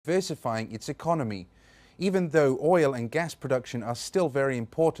diversifying its economy. Even though oil and gas production are still very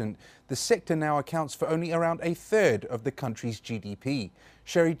important, the sector now accounts for only around a third of the country's GDP.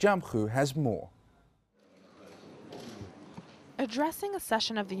 Sheri Jamkhou has more. Addressing a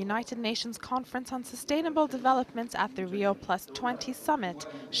session of the United Nations Conference on Sustainable Development at the Rio+20 summit,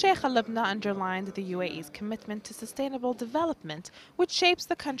 Sheikha Lubna underlined the UAE's commitment to sustainable development, which shapes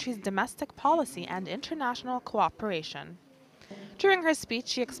the country's domestic policy and international cooperation. During her speech,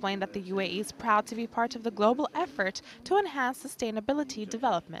 she explained that the UAE is proud to be part of the global effort to enhance sustainability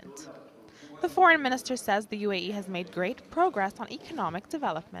development. The foreign minister says the UAE has made great progress on economic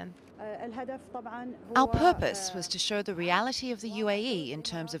development. Our purpose was to show the reality of the UAE in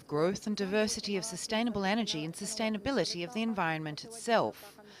terms of growth and diversity of sustainable energy and sustainability of the environment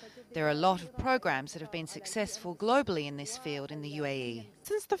itself. There are a lot of programs that have been successful globally in this field in the UAE.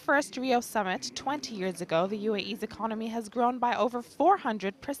 Since the first Rio summit 20 years ago, the UAE's economy has grown by over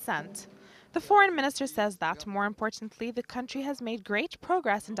 400%. The foreign minister says that, more importantly, the country has made great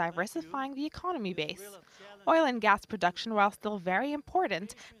progress in diversifying the economy base. Oil and gas production, while still very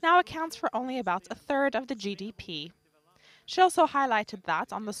important, now accounts for only about a third of the GDP. She also highlighted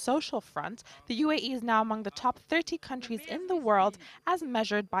that, on the social front, the UAE is now among the top 30 countries in the world as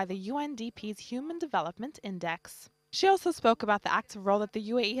measured by the UNDP's Human Development Index. She also spoke about the active role that the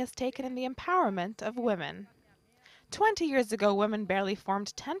UAE has taken in the empowerment of women. 20 years ago, women barely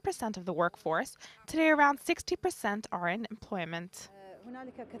formed 10% of the workforce. Today, around 60% are in employment.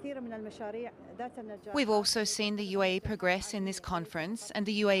 We've also seen the UAE progress in this conference, and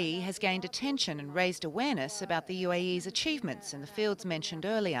the UAE has gained attention and raised awareness about the UAE's achievements in the fields mentioned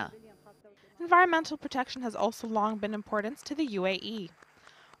earlier. Environmental protection has also long been important to the UAE.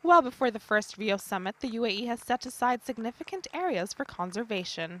 Well before the first Rio summit, the UAE has set aside significant areas for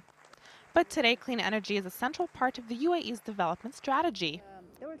conservation. But today, clean energy is a central part of the UAE's development strategy.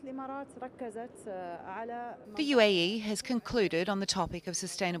 The UAE has concluded on the topic of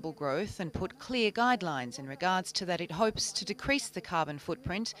sustainable growth and put clear guidelines in regards to that it hopes to decrease the carbon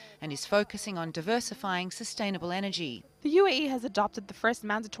footprint and is focusing on diversifying sustainable energy. The UAE has adopted the first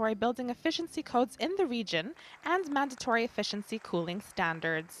mandatory building efficiency codes in the region and mandatory efficiency cooling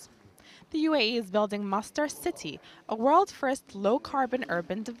standards. The UAE is building Masdar City, a world-first low-carbon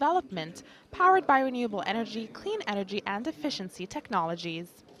urban development powered by renewable energy, clean energy and efficiency technologies.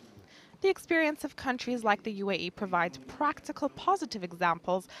 The experience of countries like the UAE provides practical, positive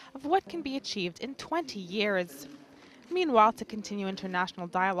examples of what can be achieved in 20 years. Meanwhile, to continue international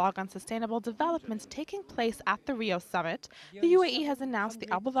dialogue on sustainable development taking place at the Rio summit, the UAE has announced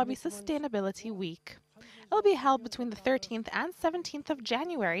the Abu Dhabi Sustainability Week. It will be held between the 13th and 17th of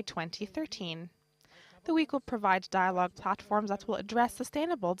January 2013. The week will provide dialogue platforms that will address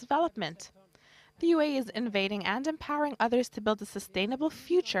sustainable development. The UAE is innovating and empowering others to build a sustainable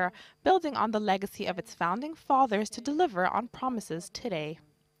future, building on the legacy of its founding fathers to deliver on promises today.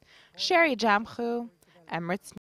 Sheri Jamkhou, Emirates